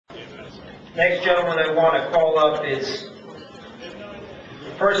Next gentleman I want to call up is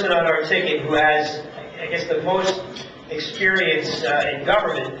the person on our ticket who has, I guess, the most experience in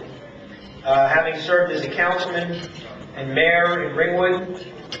government, having served as a councilman and mayor in Ringwood,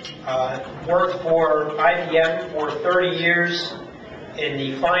 worked for IBM for 30 years in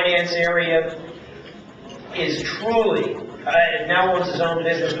the finance area, is truly, now owns his own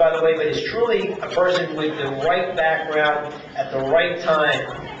business, by the way, but is truly a person with the right background at the right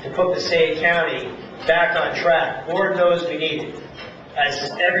time to put Passaic County back on track. Lord knows we need it.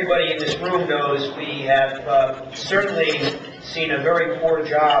 As everybody in this room knows, we have certainly seen a very poor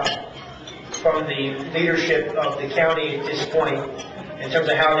job from the leadership of the county at this point in terms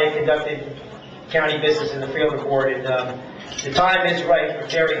of how they conducted county business in the Freeholder Board. And the time is right for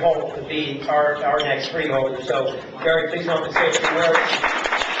Jerry Holt to be our next freeholder. So, Jerry, please come and say a few words.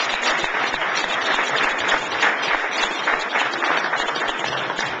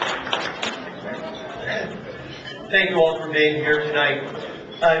 Thank you all for being here tonight.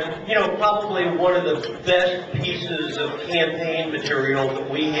 Probably one of the best pieces of campaign material that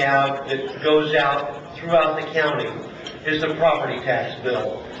we have that goes out throughout the county is the property tax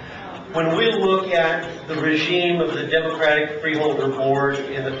bill. When we look at the regime of the Democratic Freeholder Board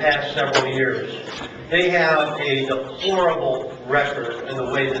in the past several years, they have a deplorable record in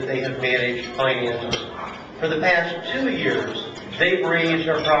the way that they have managed finances. For the past 2 years, they've raised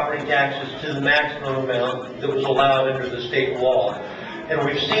our property taxes to the maximum amount that was allowed under the state law. And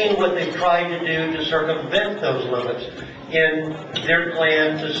we've seen what they've tried to do to circumvent those limits in their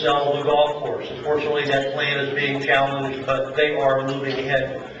plan to sell the golf course. Unfortunately, that plan is being challenged, but they are moving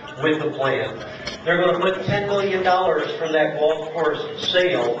ahead with the plan. They're going to put $10 million from that golf course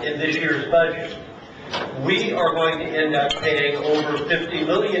sale in this year's budget. We are going to end up paying over $50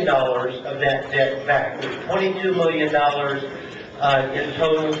 million of that debt back. There's $22 million in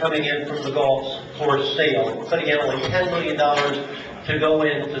total coming in from the golf course sale, putting in only $10 million to go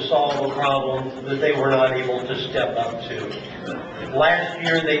in to solve a problem that they were not able to step up to. Last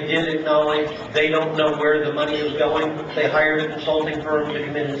year they did acknowledge they don't know where the money is going. They hired a consulting firm to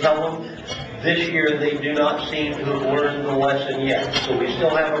come in and tell them. This year they do not seem to have learned the lesson yet. So we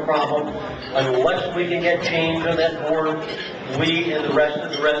still have a problem. Unless we can get change on that board, we and the rest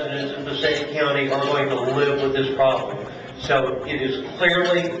of the residents in Passaic County are going to live with this problem. So it is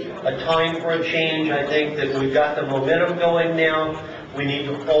clearly a time for a change. I think that we've got the momentum going now. We need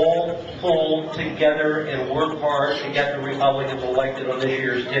to all pull together and work hard to get the Republicans elected on this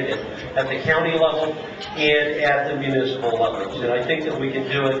year's ticket at the county level and at the municipal levels. And I think that we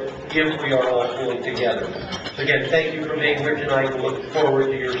can do it if we are all pulling together. So again, thank you for being here tonight. We look forward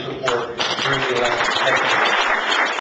to your support during the election. Thank you.